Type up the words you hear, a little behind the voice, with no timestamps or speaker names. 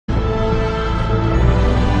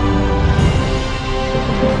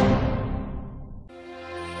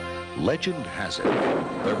Legend has it,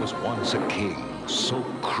 there was once a king so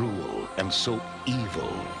cruel and so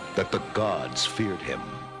evil that the gods feared him.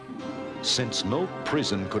 Since no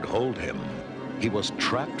prison could hold him, he was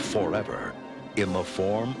trapped forever in the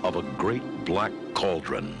form of a great black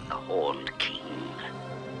cauldron. The Horned King,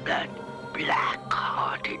 that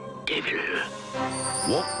black-hearted devil.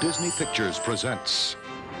 Walt Disney Pictures presents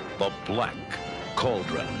The Black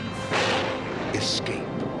Cauldron. Escape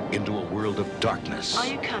into a world of darkness. Are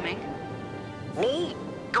you coming? Me?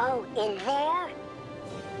 Go in there?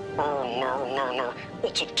 Oh, no.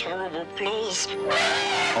 It's a terrible place.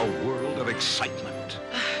 A world of excitement.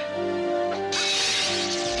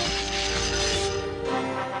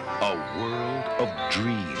 A world of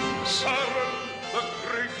dreams. Taran, the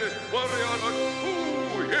greatest warrior, a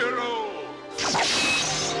true hero!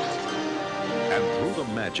 And through the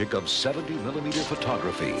magic of 70mm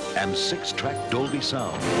photography and 6-track Dolby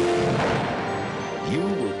sound, you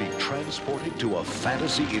will be transported to a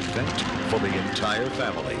fantasy event for the entire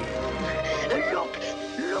family. Look,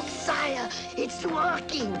 sire, it's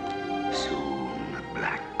working. Soon the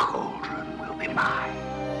Black Cauldron will be mine.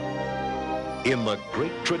 In the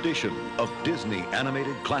great tradition of Disney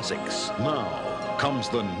animated classics, now comes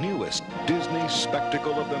the newest Disney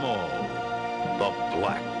spectacle of them all, The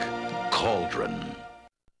Black Cauldron.